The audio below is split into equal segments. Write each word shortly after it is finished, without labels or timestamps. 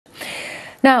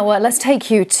Now, let's take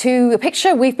you to a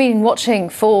picture we've been watching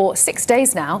for 6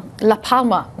 days now. La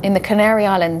Palma in the Canary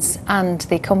Islands and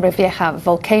the Cumbre Vieja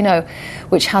volcano,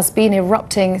 which has been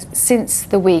erupting since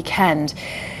the weekend.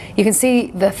 You can see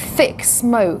the thick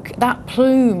smoke, that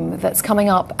plume that's coming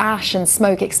up, ash and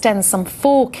smoke, extends some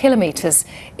 4 kilometres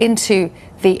into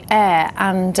the air,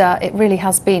 and it really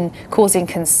has been causing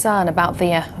concern about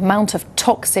the amount of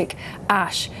toxic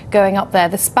ash going up there.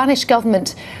 The Spanish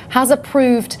government has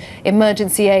approved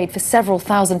emergency aid for several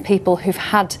thousand people who've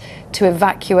had to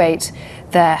evacuate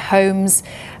their homes,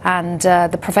 and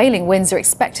the prevailing winds are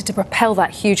expected to propel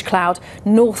that huge cloud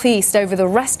northeast over the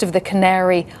rest of the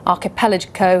Canary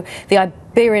archipelago, the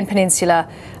Iberian Peninsula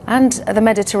and the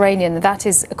Mediterranean. That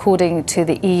is according to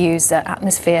the EU's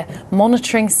atmosphere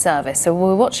monitoring service. So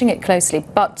we're watching it closely,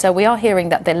 but we are hearing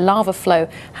that the lava flow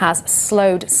has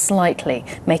slowed slightly,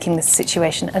 making the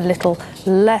situation a little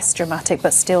less dramatic,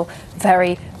 but still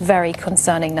very, very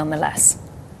concerning nonetheless.